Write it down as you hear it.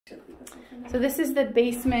So this is the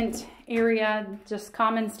basement area, just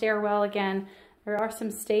common stairwell again. There are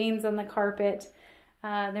some stains on the carpet.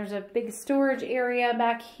 There's a big storage area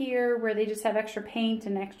back here where they just have extra paint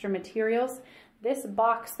and extra materials. This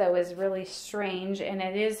box though is really strange, and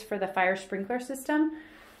it is for the fire sprinkler system.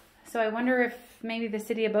 So I wonder if maybe the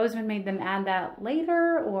city of Bozeman made them add that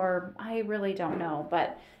later, or I really don't know.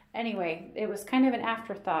 But anyway, it was kind of an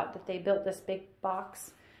afterthought that they built this big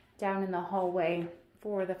box down in the hallway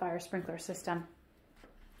for the fire sprinkler system.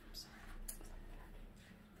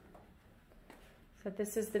 So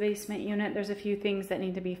this is the basement unit. There's a few things that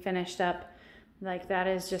need to be finished up. Like that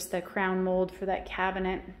is just the crown mold for that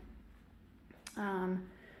cabinet.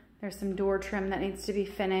 There's some door trim that needs to be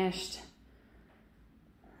finished.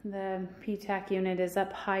 The PTAC unit is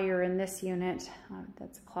up higher in this unit.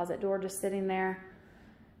 That's a closet door just sitting there.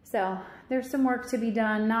 So there's some work to be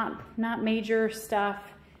done, not major stuff.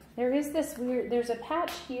 There is this weird, there's a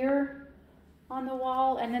patch here on the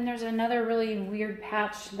wall, and then there's another really weird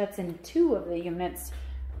patch that's in 2 of the units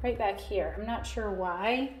right back here. I'm not sure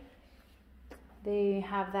why they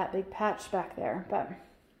have that big patch back there, but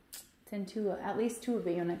it's in at least 2 of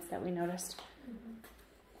the units that we noticed.